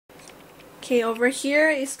Okay, over here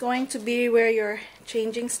is going to be where your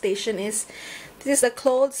changing station is. This is the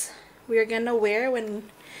clothes we're gonna wear when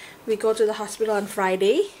we go to the hospital on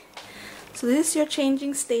Friday. So this is your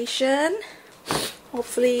changing station.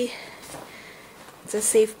 Hopefully it's a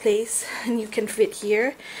safe place and you can fit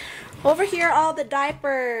here. Over here, all the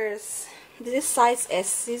diapers. This is size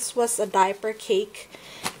S. This was a diaper cake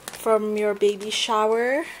from your baby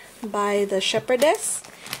shower by the shepherdess.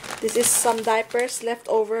 This is some diapers left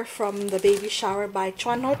over from the baby shower by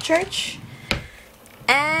Chonho Church.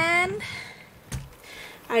 And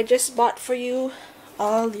I just bought for you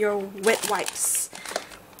all your wet wipes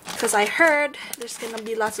because I heard there's gonna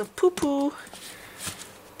be lots of poo-poo.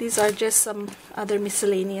 These are just some other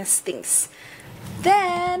miscellaneous things.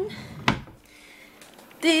 Then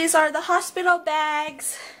these are the hospital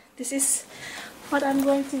bags. This is what I'm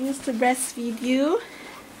going to use to breastfeed you.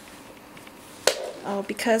 Oh,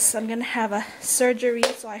 because I'm gonna have a surgery,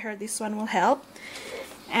 so I heard this one will help.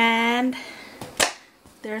 And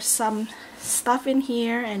there's some stuff in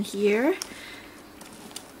here and here.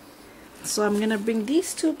 So I'm gonna bring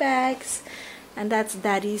these two bags, and that's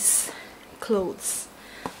Daddy's clothes.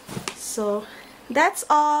 So that's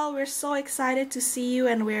all. We're so excited to see you,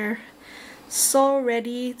 and we're so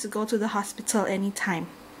ready to go to the hospital anytime.